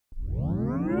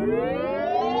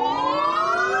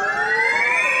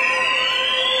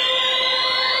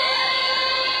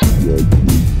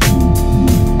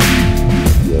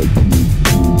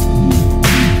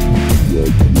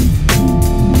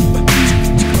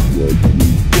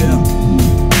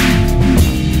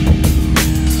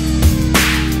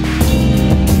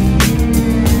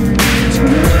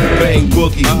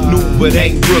rookie. New but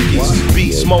ain't rookies.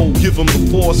 Beast mode, give them the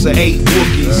force of 8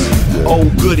 Wookiees.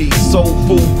 Old goodies, soul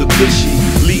food, the cushy.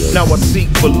 Leap, now I seek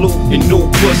for loot and new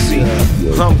pussy.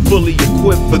 I'm fully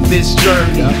equipped for this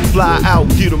journey. Fly out,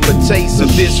 get them a taste of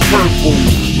this purple.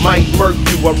 Might murk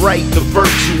you, I write the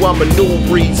virtue. I'm a new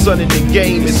breed, son in the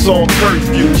game, it's on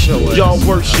curfew. Y'all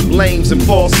worship lames and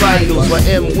false idols. My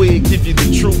M-Wiggy give you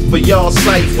the truth for y'all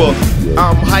cipher.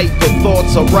 I'm hyper,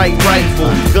 thoughts are right rifle.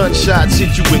 Gunshots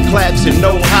hit you with claps and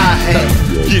no hi-hat.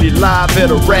 Get it live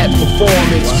at a rap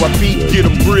performance. My beat get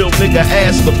them real, nigga,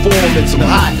 ask the foreman. I'm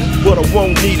hot, but I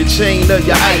won't need a chain of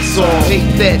your ice on.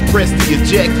 Hate that, press the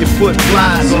eject and put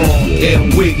flies on.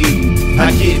 M-Wiggy,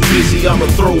 I get busy, I'ma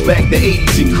throw back the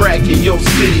 80s and crack in your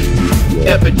city.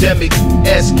 Epidemic,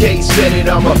 SK said it,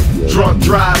 I'm a drunk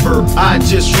driver, I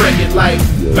just wreck it like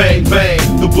bang bang.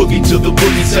 The boogie to the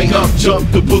boogie, say up jump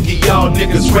the boogie, y'all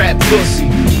niggas rap pussy.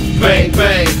 Bang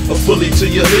bang, a fully to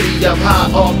your hoodie, I'm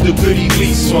high off the goodie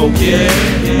we smoke, yeah.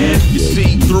 You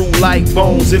see through like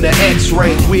bones in the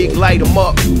X-ray, wig light 'em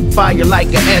up, fire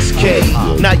like a SK.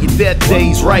 Now your death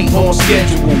days right on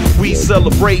schedule. We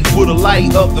celebrate with a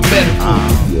light of the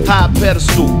medical. High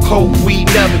pedestal, coke we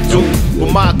never do,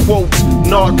 but my quotes,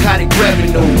 narcotic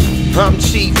revenue. I'm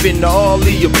chief into all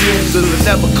the abusers. I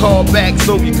never call back,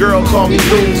 so your girl call me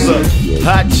loser.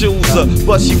 I choose her,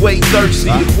 but she way thirsty.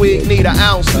 If wig need an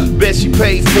ounce, bet she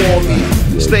paid for me.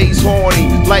 Stays horny,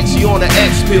 like she on an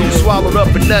X pill. Swallowed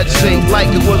up a nut shake like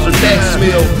it was her next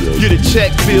meal. Get a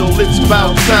check bill, it's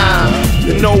about time.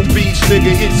 And no beach,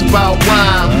 nigga, it's about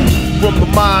rhyme. From the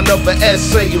mind of an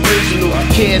essay original.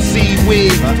 Can't see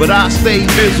wig, but I stay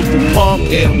visible. Pump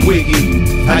and Wiggy,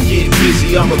 I get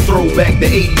busy, I'ma throw back the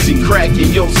 80s and crack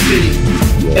in your city.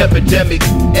 Epidemic,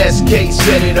 SK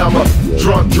said it, I'm a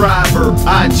drunk driver,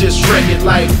 I just wreck it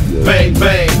like bang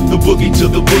bang. The boogie to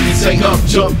the boogie, say up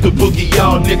jump the boogie,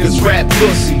 y'all niggas rap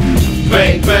pussy.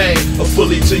 Bang bang, a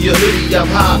fully to your hoodie, I'm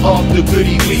high off the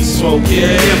goodie we smoke,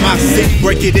 yeah. My sick,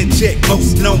 break it in check,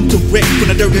 most known to wreck.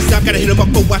 From the dirt inside, gotta hit him up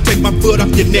before I take my foot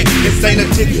off your neck. Insane a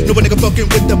tick, no one nigga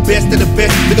fucking with the best of the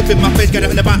best. Look up in my face, got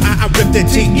it under my eye, I rip that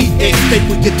GEX. Stay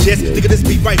with your chest, nigga, this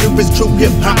beat right here is true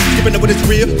hip-hop. Skipping up when it's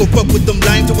real, go fuck with them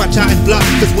lines to watch out and block.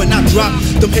 Cause when I drop,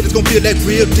 them haters gon' feel that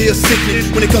real deal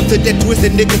sickness. When it comes to that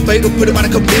twisted nigga fatal, put him out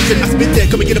of commission. I spit that,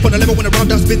 come and get up on the level when I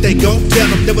round down spit, they gon' tell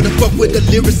them. Never the fuck with the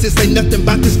lyricists, ain't nothing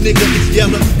about this nigga, it's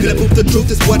yellow. And I move the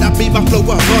truth, is what I be, my flow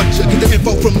I haunt you. Get the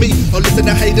info from me, or listen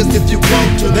to haters if you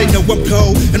want to. They know I'm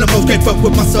cold, and the most can't fuck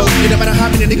with my soul. It no matter how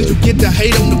many niggas you get to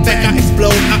hate on the fact I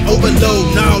explode, I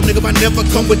overload. No, nigga, I never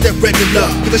come with that regular.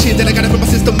 Cause the shit that I got up in my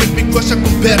system make me crush, I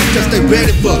compare just stay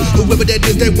ready for whoever that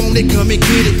is, they want it, come and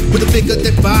get it. With a figure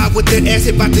that vibe, with that ass,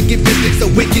 about to get this nigga so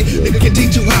wicked. Nigga can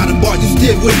teach you how to bar, you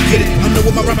still wouldn't get it. I know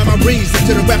what my rhyme and my reason,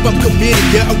 to the rap I'm committed,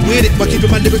 yeah, I'm with it. By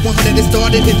keeping my lyrics 100, it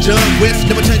started in John West.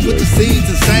 Never change with the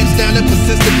seasons, same style and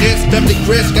persistent next. Family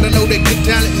crest, gotta know that good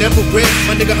talent never rests.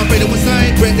 My nigga, I'm ready once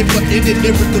I ain't ready for any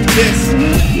lyrical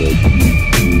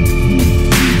test.